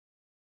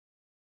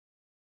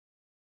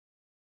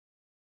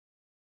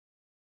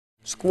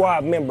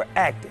Squad member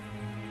active.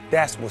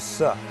 That's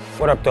what's up.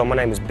 What up, though? My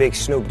name is Big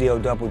Snoop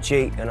Dogg,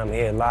 and I'm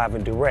here live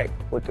and direct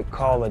with the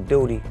Call of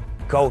Duty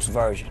Ghost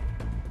version,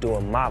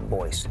 doing my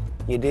voice.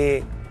 You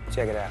dig?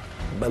 Check it out.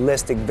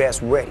 Ballistic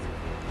vest ready.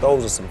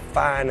 Those are some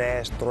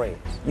fine-ass threads.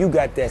 You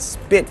got that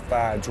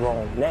Spitfire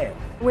drone now.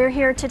 We're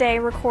here today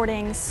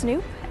recording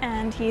Snoop,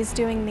 and he's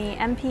doing the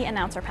MP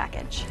announcer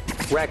package.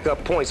 Rack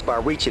up points by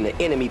reaching the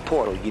enemy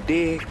portal, you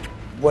dig?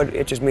 What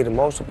interests me the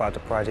most about the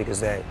project is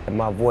that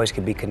my voice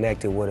can be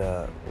connected with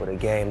a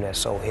game that's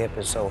so hip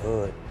and so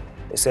hood.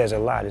 It says a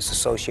lot. It's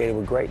associated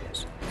with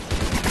greatness.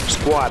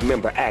 Squad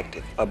member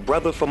active, a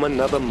brother from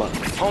another mother.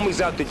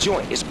 Homies out the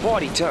joint, it's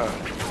party time.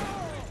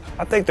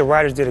 I think the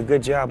writers did a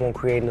good job on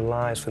creating the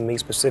lines for me,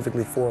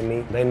 specifically for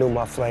me. They knew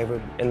my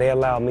flavor, and they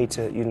allowed me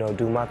to,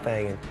 do my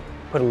thing and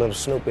put a little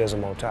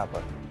Snoopism on top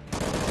of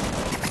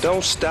it.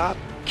 Don't stop,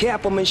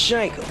 cap 'em and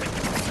shank 'em.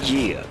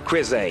 Yeah,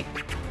 Chris A.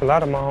 A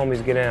lot of my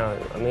homies get down.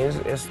 I mean,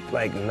 it's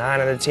like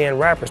 9 out of 10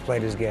 rappers play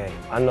this game.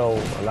 I know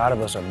a lot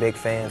of us are big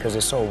fans because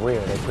it's so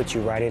real. They put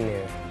you right in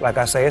there. Like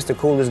I say, it's the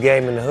coolest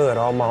game in the hood.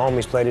 All my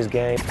homies play this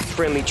game.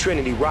 Friendly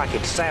Trinity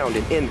rocket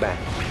sounding inbound.